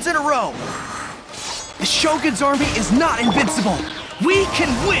 2 rounds in a row! The Shogun's army is not invincible! We can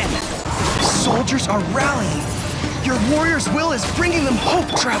win! The soldiers are rallying! Your warrior's will is bringing them hope,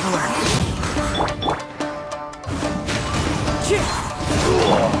 Traveler!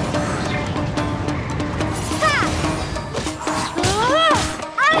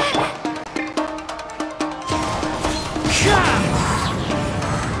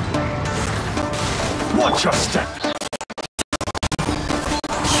 Watch your step!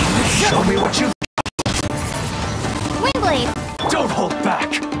 Show me what you... Windblade! Don't hold back!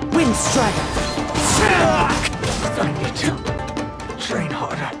 Wind Strider! I need to train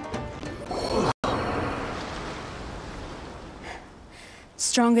harder.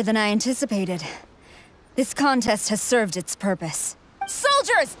 stronger than I anticipated. This contest has served its purpose.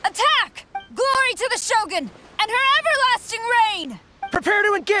 Soldiers, attack! Glory to the Shogun and her everlasting reign! Prepare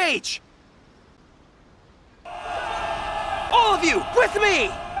to engage! All of you, with me!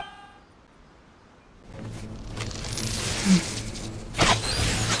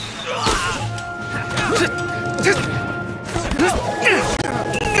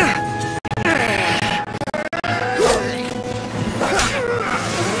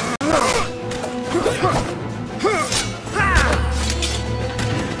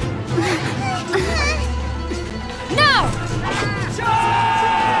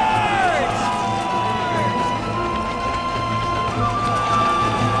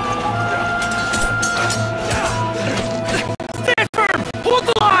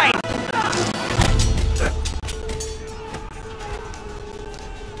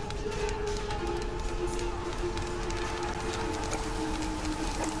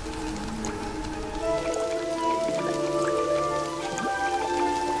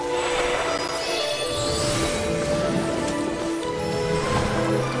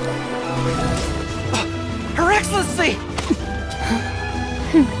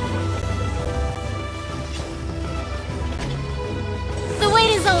 The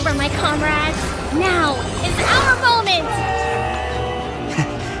wait is over, my comrades. Now is our moment!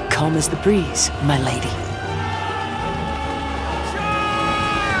 Calm as the breeze, my lady.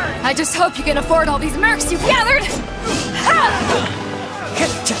 I just hope you can afford all these mercs you've gathered!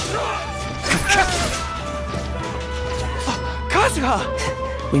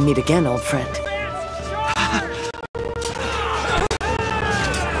 Kazuha! We meet again, old friend.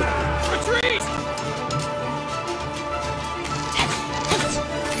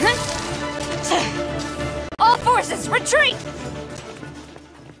 All forces, retreat!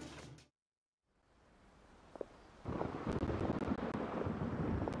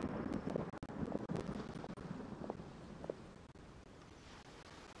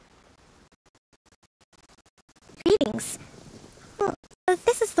 Greetings. Well,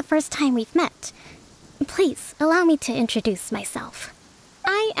 this is the first time we've met. Please, allow me to introduce myself.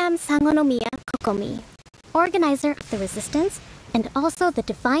 I am Sangonimiya Kokomi, organizer of the Resistance, and also the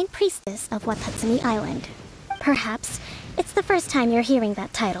Divine Priestess of Watatsumi Island. Perhaps it's the first time you're hearing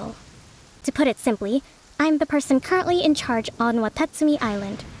that title. To put it simply, I'm the person currently in charge on Watatsumi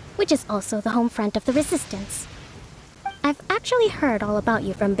Island, which is also the home front of the Resistance. I've actually heard all about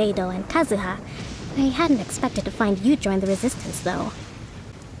you from Beidou and Kazuha. I hadn't expected to find you join the Resistance, though.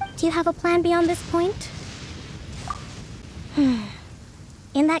 Do you have a plan beyond this point?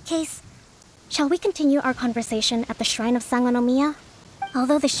 In that case, shall we continue our conversation at the Shrine of Sangonomiya?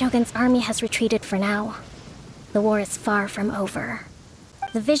 Although the Shogun's army has retreated for now, the war is far from over.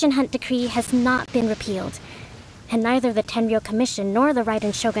 The Vision Hunt Decree has not been repealed, and neither the Tenryou Commission nor the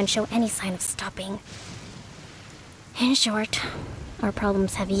Raiden Shogun show any sign of stopping. In short, our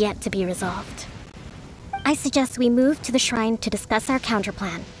problems have yet to be resolved. I suggest we move to the shrine to discuss our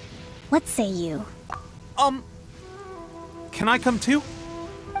counterplan. What say you? Can I come too?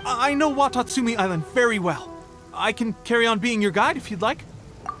 I know Watatsumi Island very well. I can carry on being your guide if you'd like.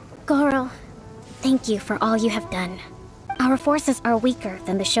 Gorou, thank you for all you have done. Our forces are weaker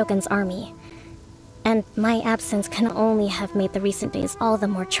than the Shogun's army, and my absence can only have made the recent days all the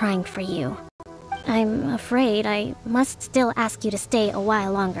more trying for you. I'm afraid I must still ask you to stay a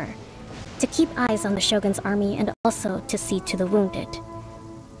while longer, to keep eyes on the Shogun's army and also to see to the wounded.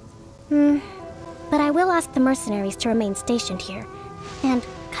 But I will ask the mercenaries to remain stationed here, and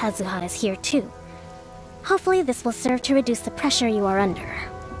Kazuha is here too. Hopefully this will serve to reduce the pressure you are under.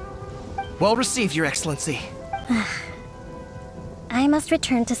 Well received, Your Excellency. I must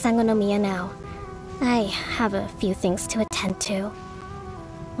return to Sangonomiya now. I have a few things to attend to.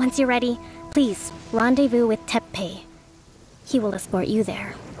 Once you're ready, please rendezvous with Teppei. He will escort you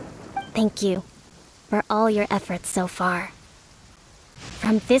there. Thank you for all your efforts so far.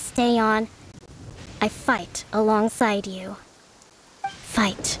 From this day on, I fight alongside you.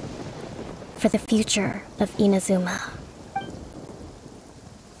 Fight for the future of Inazuma.